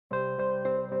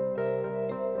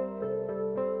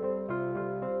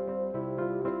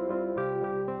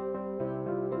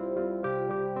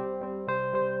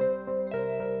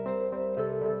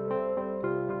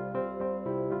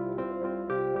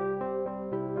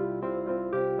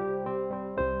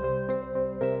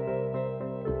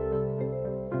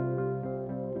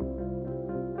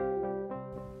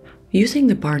Using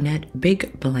the Bernat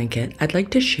Big Blanket, I'd like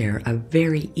to share a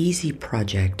very easy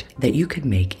project that you could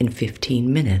make in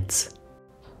 15 minutes.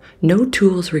 No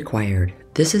tools required.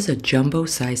 This is a jumbo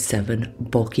size 7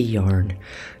 bulky yarn.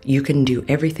 You can do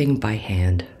everything by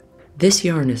hand. This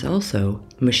yarn is also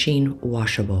machine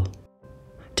washable.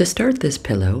 To start this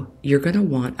pillow, you're going to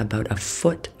want about a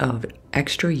foot of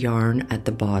extra yarn at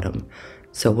the bottom.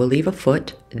 So we'll leave a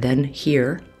foot, then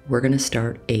here we're going to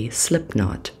start a slip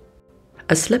knot.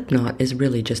 A slip knot is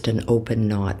really just an open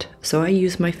knot, so I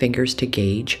use my fingers to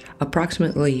gauge,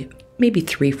 approximately maybe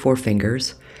 3-4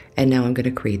 fingers, and now I'm going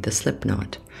to create the slip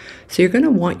knot. So you're going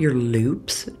to want your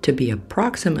loops to be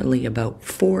approximately about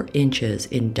 4 inches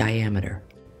in diameter.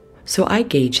 So I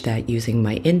gauge that using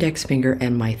my index finger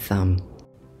and my thumb.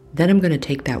 Then I'm going to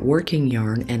take that working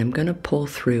yarn and I'm going to pull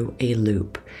through a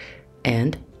loop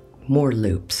and more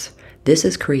loops. This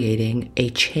is creating a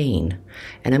chain,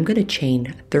 and I'm going to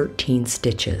chain 13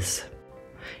 stitches.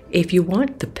 If you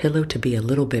want the pillow to be a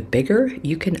little bit bigger,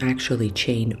 you can actually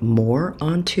chain more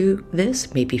onto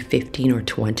this, maybe 15 or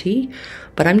 20,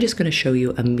 but I'm just going to show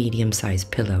you a medium-sized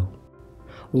pillow.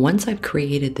 Once I've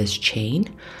created this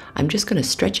chain, I'm just going to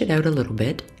stretch it out a little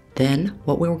bit. Then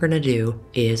what we're going to do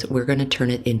is we're going to turn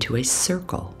it into a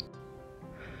circle.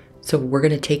 So we're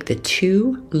going to take the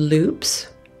 2 loops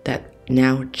that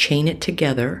now chain it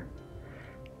together,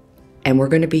 and we're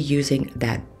going to be using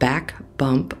that back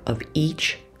bump of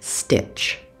each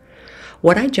stitch.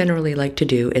 What I generally like to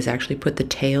do is actually put the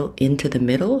tail into the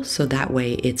middle so that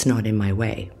way it's not in my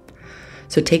way.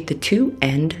 So take the 2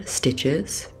 end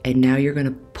stitches and now you're going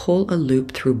to pull a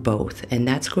loop through both, and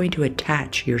that's going to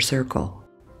attach your circle.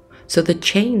 So the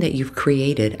chain that you've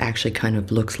created actually kind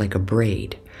of looks like a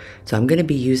braid. So I'm going to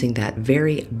be using that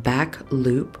very back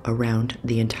loop around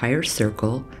the entire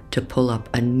circle to pull up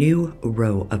a new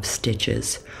row of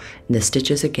stitches. And the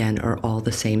stitches again are all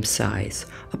the same size,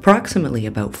 approximately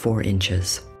about 4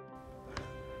 inches.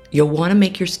 You'll want to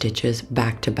make your stitches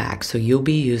back to back, so you'll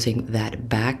be using that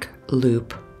back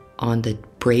loop on the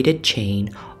braided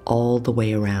chain all the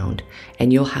way around,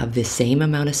 and you'll have the same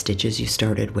amount of stitches you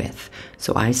started with.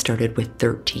 So I started with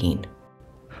 13.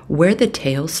 Where the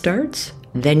tail starts,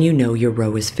 then you know your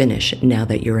row is finished now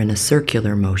that you're in a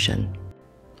circular motion.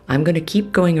 I'm going to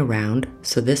keep going around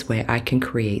so this way I can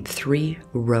create 3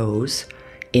 rows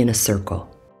in a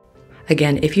circle.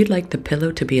 Again, if you'd like the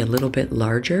pillow to be a little bit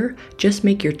larger, just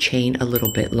make your chain a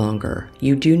little bit longer.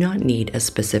 You do not need a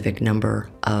specific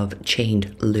number of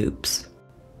chained loops.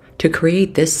 To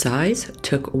create this size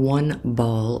took 1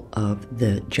 ball of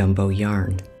the jumbo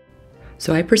yarn.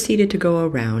 So I proceeded to go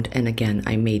around, and again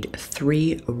I made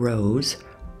 3 rows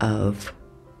of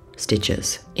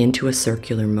stitches into a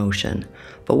circular motion.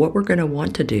 But what we're going to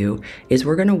want to do is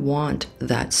we're going to want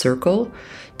that circle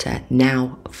to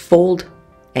now fold,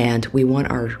 and we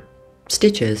want our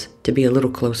stitches to be a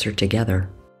little closer together.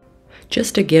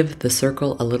 Just to give the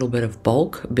circle a little bit of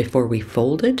bulk before we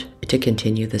fold it to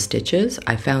continue the stitches,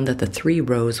 I found that the 3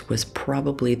 rows was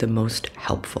probably the most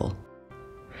helpful.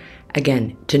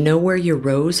 Again, to know where your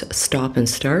rows stop and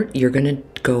start, you're going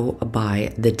to go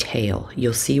by the tail.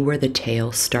 You'll see where the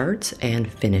tail starts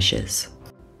and finishes.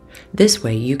 This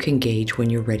way you can gauge when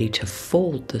you're ready to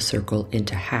fold the circle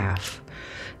into half.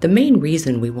 The main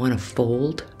reason we want to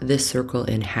fold this circle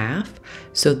in half,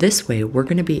 so this way we're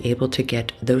going to be able to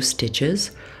get those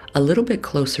stitches a little bit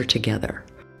closer together.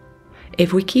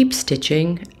 If we keep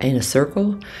stitching in a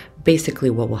circle,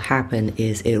 basically what will happen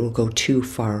is it will go too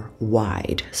far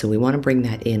wide. So we want to bring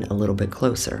that in a little bit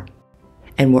closer.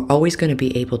 And we're always going to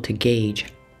be able to gauge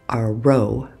our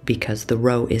row, because the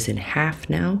row is in half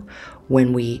now,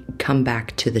 when we come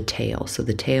back to the tail. So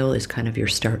the tail is kind of your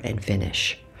start and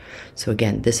finish. So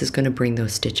again, this is going to bring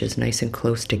those stitches nice and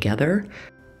close together.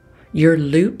 Your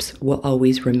loops will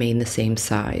always remain the same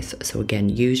size. So again,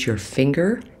 use your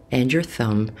finger and your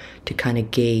thumb to kind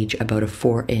of gauge about a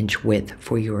 4-inch width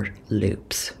for your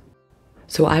loops.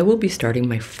 So I will be starting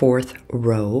my 4th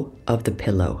row of the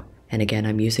pillow. And again,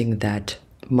 I'm using that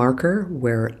marker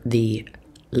where the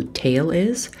tail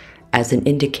is as an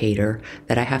indicator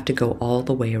that I have to go all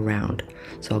the way around.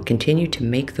 So I'll continue to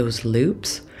make those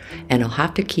loops, and I'll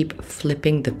have to keep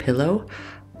flipping the pillow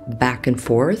back and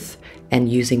forth and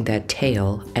using that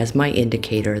tail as my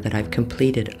indicator that I've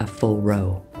completed a full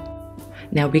row.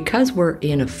 Now, because we're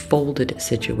in a folded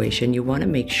situation, you want to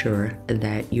make sure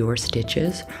that your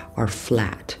stitches are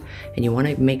flat, and you want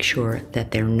to make sure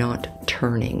that they're not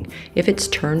turning. If it's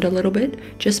turned a little bit,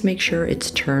 just make sure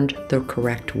it's turned the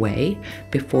correct way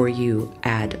before you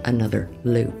add another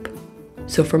loop.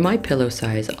 So for my pillow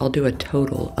size, I'll do a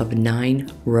total of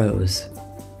 9 rows.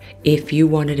 If you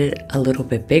wanted it a little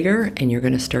bit bigger and you're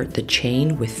going to start the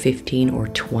chain with 15 or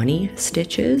 20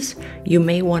 stitches, you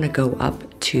may want to go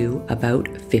up to about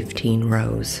 15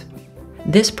 rows.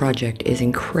 This project is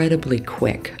incredibly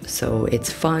quick, so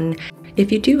it's fun.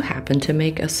 If you do happen to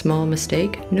make a small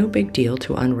mistake, no big deal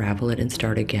to unravel it and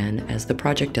start again, as the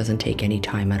project doesn't take any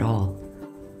time at all.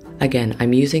 Again,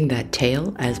 I'm using that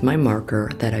tail as my marker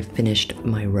that I've finished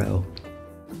my row.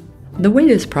 The way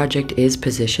this project is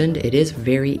positioned, it is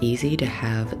very easy to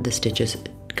have the stitches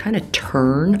kind of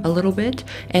turn a little bit,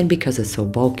 and because it's so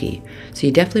bulky. So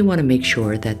you definitely want to make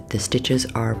sure that the stitches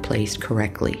are placed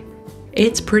correctly.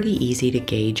 It's pretty easy to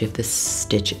gauge if the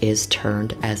stitch is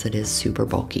turned, as it is super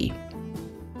bulky.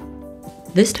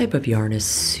 This type of yarn is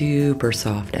super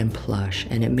soft and plush,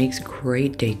 and it makes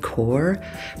great decor,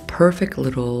 perfect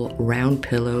little round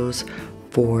pillows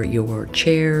for your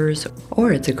chairs,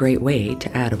 or it's a great way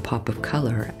to add a pop of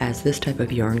color, as this type of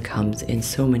yarn comes in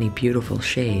so many beautiful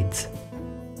shades.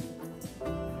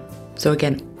 So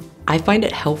again, I find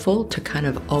it helpful to kind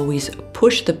of always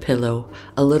push the pillow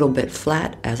a little bit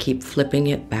flat as I keep flipping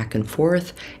it back and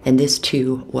forth, and this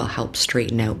too will help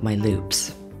straighten out my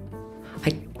loops.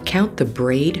 I count the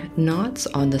braid knots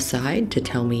on the side to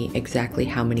tell me exactly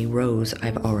how many rows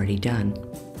I've already done.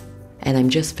 And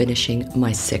I'm just finishing my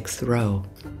 6th row.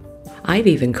 I've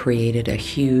even created a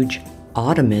huge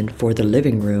ottoman for the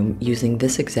living room using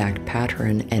this exact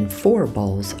pattern and 4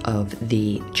 balls of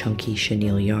the chunky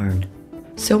chenille yarn.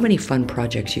 So many fun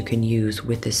projects you can use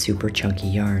with this super chunky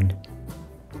yarn.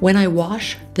 When I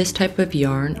wash this type of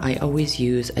yarn, I always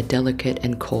use a delicate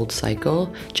and cold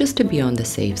cycle just to be on the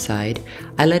safe side.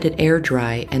 I let it air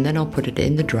dry and then I'll put it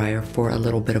in the dryer for a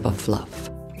little bit of a fluff.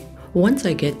 Once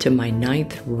I get to my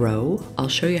 9th row, I'll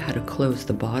show you how to close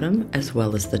the bottom as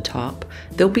well as the top.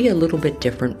 They'll be a little bit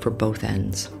different for both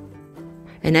ends.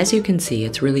 And as you can see,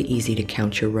 it's really easy to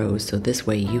count your rows, so this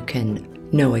way you can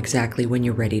know exactly when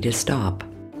you're ready to stop.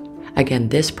 Again,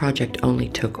 this project only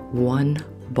took 1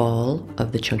 ball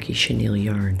of the chunky chenille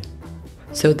yarn.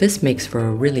 So this makes for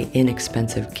a really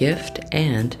inexpensive gift,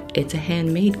 and it's a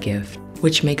handmade gift,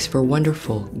 which makes for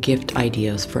wonderful gift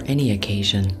ideas for any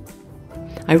occasion.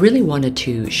 I really wanted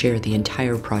to share the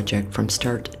entire project from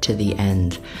start to the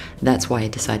end. That's why I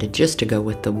decided just to go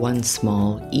with the one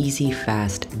small, easy,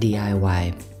 fast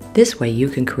DIY. This way you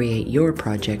can create your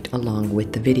project along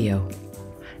with the video.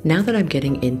 Now that I'm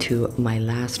getting into my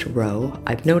last row,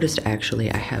 I've noticed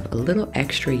actually I have a little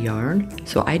extra yarn,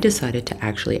 so I decided to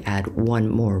actually add 1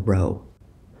 more row.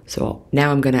 So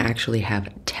now I'm going to actually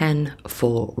have 10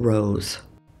 full rows.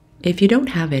 If you don't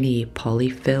have any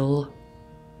Poly-Fil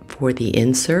for the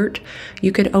insert,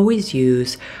 you could always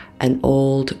use an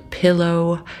old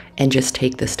pillow and just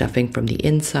take the stuffing from the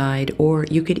inside, or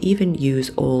you could even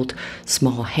use old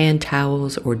small hand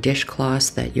towels or dishcloths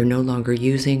that you're no longer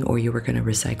using or you were going to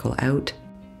recycle out.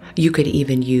 You could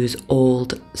even use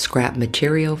old scrap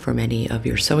material from any of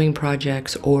your sewing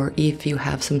projects, or if you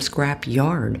have some scrap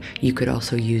yarn, you could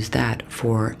also use that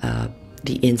for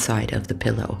the inside of the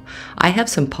pillow. I have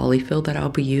some Poly-Fil that I'll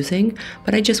be using,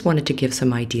 but I just wanted to give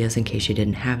some ideas in case you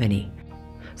didn't have any.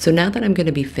 So now that I'm going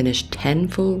to be finished 10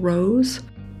 full rows,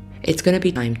 it's going to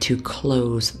be time to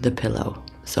close the pillow.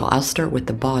 So I'll start with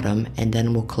the bottom and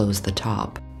then we'll close the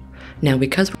top. Now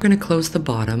because we're going to close the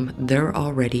bottom, there are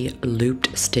already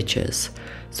looped stitches.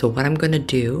 So what I'm going to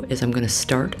do is I'm going to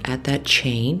start at that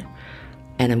chain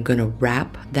and I'm going to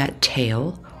wrap that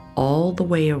tail all the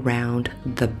way around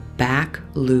the back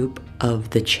loop of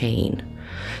the chain.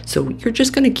 So you're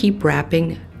just going to keep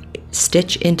wrapping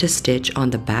stitch into stitch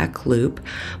on the back loop,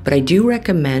 but I do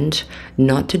recommend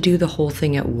not to do the whole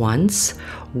thing at once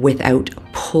without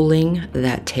pulling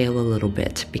that tail a little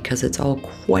bit, because it's all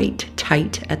quite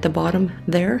tight at the bottom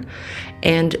there,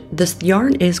 and this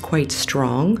yarn is quite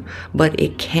strong, but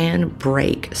it can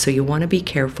break, so you want to be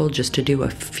careful just to do a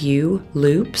few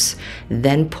loops,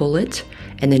 then pull it,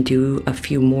 and then do a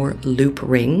few more loop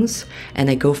rings, and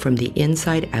I go from the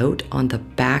inside out on the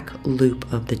back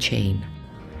loop of the chain.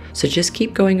 So just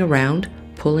keep going around,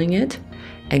 pulling it,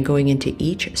 and going into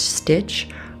each stitch,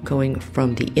 going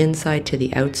from the inside to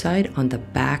the outside on the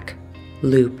back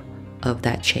loop of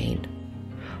that chain.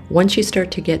 Once you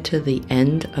start to get to the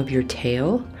end of your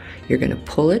tail, you're going to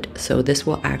pull it, so this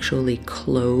will actually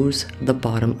close the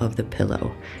bottom of the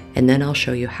pillow. And then I'll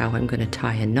show you how I'm going to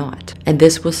tie a knot. And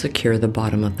this will secure the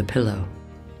bottom of the pillow.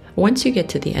 Once you get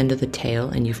to the end of the tail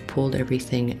and you've pulled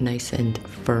everything nice and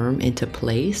firm into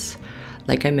place,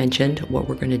 like I mentioned, what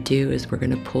we're going to do is we're going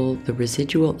to pull the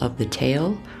residual of the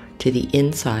tail to the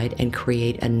inside and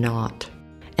create a knot.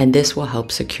 And this will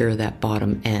help secure that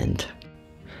bottom end.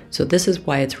 So this is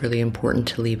why it's really important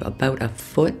to leave about a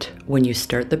foot when you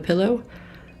start the pillow.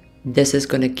 This is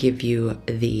going to give you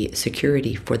the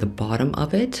security for the bottom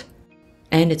of it,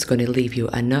 and it's going to leave you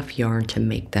enough yarn to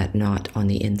make that knot on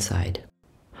the inside.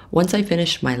 Once I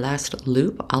finish my last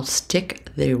loop, I'll stick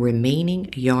the remaining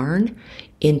yarn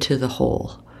into the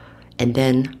hole, and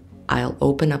then I'll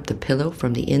open up the pillow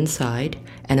from the inside,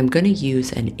 and I'm going to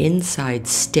use an inside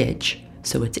stitch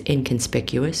so it's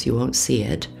inconspicuous, you won't see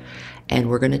it, and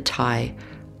we're going to tie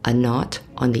a knot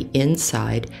on the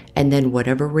inside, and then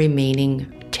whatever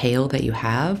remaining tail that you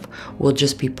have will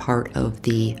just be part of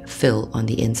the fill on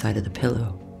the inside of the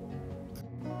pillow.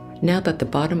 Now that the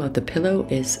bottom of the pillow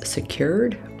is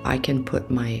secured, I can put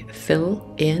my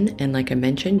fill in, and like I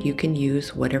mentioned, you can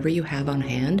use whatever you have on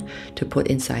hand to put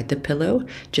inside the pillow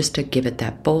just to give it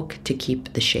that bulk to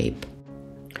keep the shape.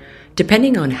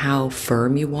 Depending on how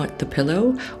firm you want the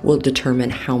pillow will determine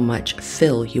how much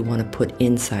fill you want to put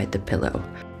inside the pillow.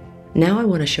 Now I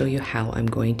want to show you how I'm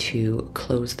going to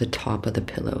close the top of the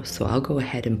pillow. So I'll go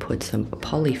ahead and put some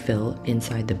Poly-Fil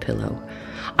inside the pillow.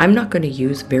 I'm not going to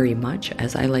use very much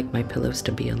as I like my pillows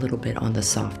to be a little bit on the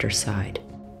softer side.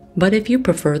 But if you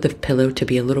prefer the pillow to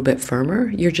be a little bit firmer,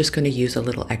 you're just going to use a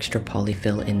little extra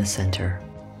Poly-Fil in the center.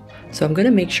 So I'm going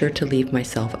to make sure to leave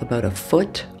myself about a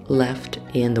foot left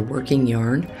in the working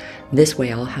yarn. This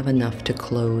way I'll have enough to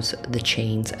close the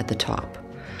chains at the top.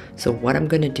 So what I'm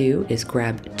going to do is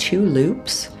grab 2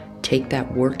 loops, take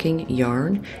that working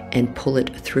yarn and pull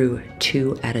it through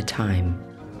 2 at a time.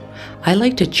 I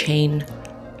like to chain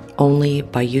only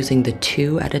by using the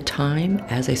 2 at a time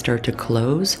as I start to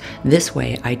close. This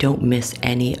way I don't miss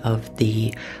any of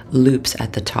the loops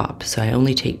at the top, so I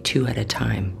only take 2 at a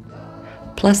time.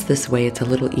 Plus this way it's a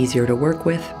little easier to work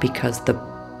with because the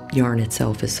yarn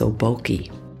itself is so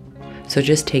bulky. So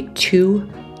just take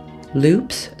 2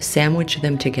 loops, sandwich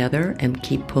them together, and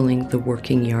keep pulling the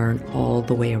working yarn all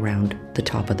the way around the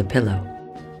top of the pillow.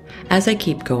 As I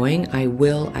keep going, I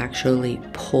will actually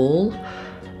pull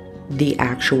the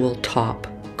actual top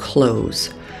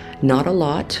close. Not a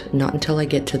lot, not until I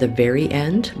get to the very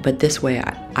end, but this way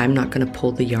I'm not going to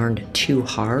pull the yarn too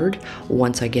hard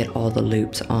once I get all the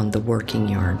loops on the working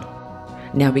yarn.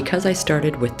 Now because I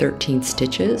started with 13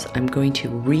 stitches, I'm going to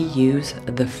reuse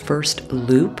the first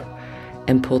loop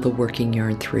and pull the working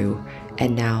yarn through,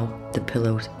 and now the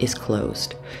pillow is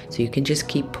closed. So you can just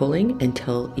keep pulling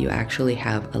until you actually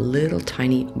have a little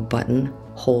tiny button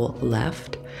hole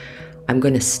left. I'm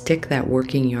going to stick that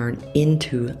working yarn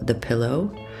into the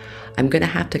pillow. I'm going to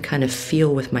have to kind of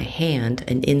feel with my hand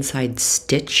an inside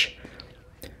stitch.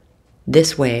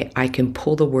 This way I can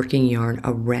pull the working yarn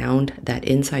around that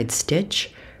inside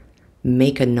stitch,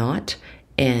 make a knot,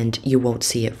 and you won't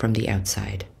see it from the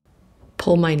outside.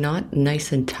 Pull my knot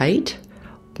nice and tight.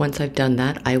 Once I've done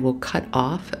that, I will cut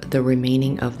off the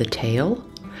remaining of the tail.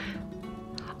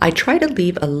 I try to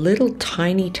leave a little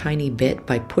tiny bit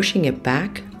by pushing it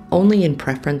back. Only in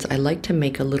preference, I like to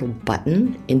make a little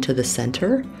button into the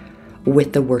center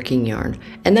with the working yarn,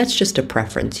 and that's just a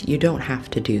preference. You don't have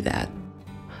to do that.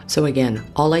 So again,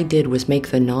 all I did was make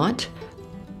the knot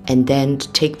and then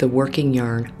take the working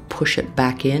yarn, push it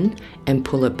back in and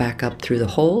pull it back up through the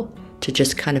hole to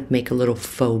just kind of make a little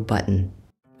faux button.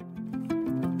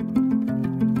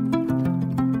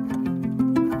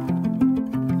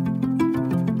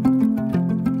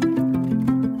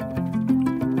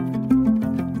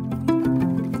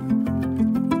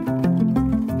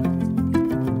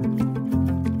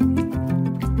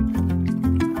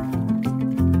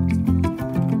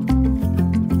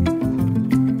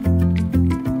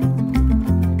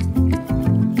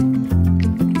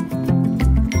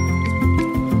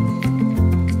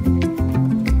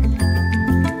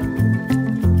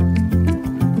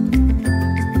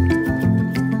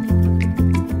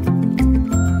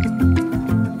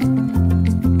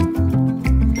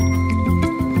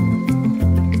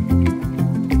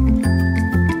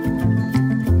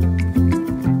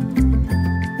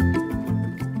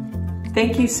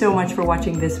 Thank you so much for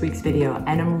watching this week's video,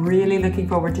 and I'm really looking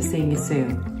forward to seeing you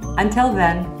soon. Until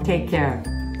then, take care.